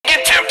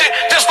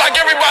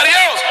everybody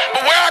else.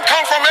 But where I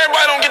come from,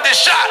 everybody don't get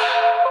this shot.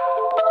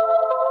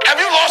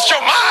 Have you lost your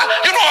mind?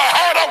 You know how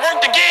hard I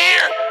worked to get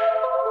here?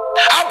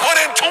 I put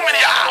in too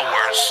many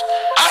hours.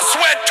 I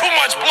sweat too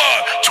much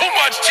blood, too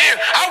much tears.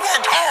 I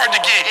worked hard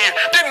to get here.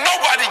 Didn't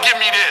nobody give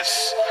me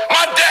this.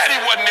 My daddy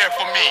wasn't there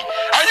for me.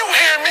 Are you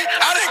hearing me?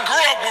 I didn't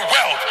grow up with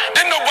wealth.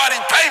 Didn't nobody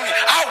pay me.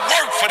 I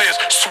worked for this.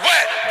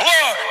 Sweat,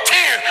 blood,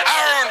 tears. I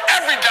earn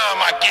every dime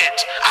I get.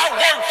 I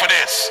work for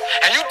this.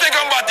 And you think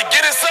I'm about to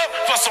get us up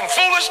for some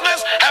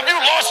foolishness? Have you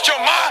lost your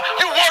mind?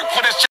 You work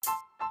for this.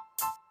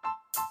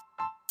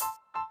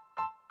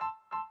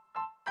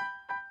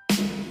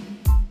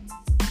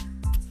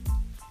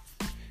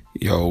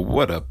 Yo,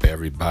 what up,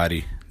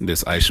 everybody?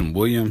 This is Isham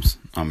Williams.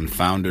 I'm the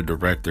founder,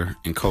 director,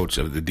 and coach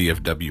of the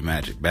DFW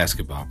Magic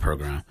basketball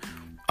program.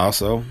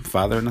 Also,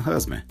 father and a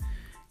husband.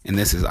 And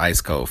this is Ice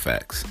Cold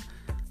Facts.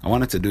 I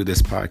wanted to do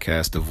this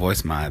podcast to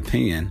voice my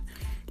opinion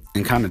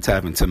and kind of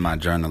tap into my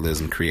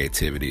journalism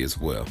creativity as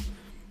well.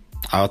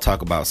 I'll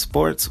talk about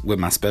sports with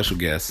my special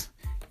guests.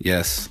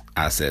 Yes,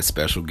 I said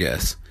special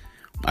guests.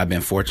 I've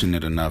been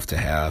fortunate enough to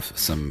have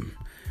some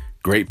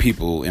great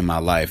people in my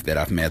life that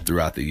I've met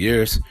throughout the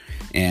years,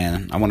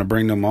 and I want to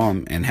bring them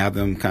on and have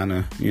them kind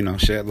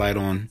of, shed light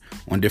on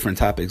different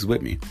topics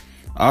with me.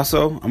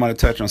 Also, I'm going to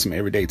touch on some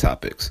everyday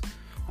topics.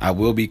 I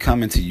will be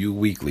coming to you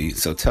weekly,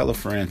 so tell a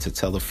friend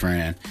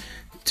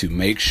to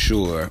make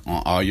sure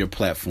on all your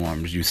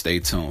platforms you stay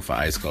tuned for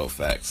Ice Cold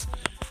Facts.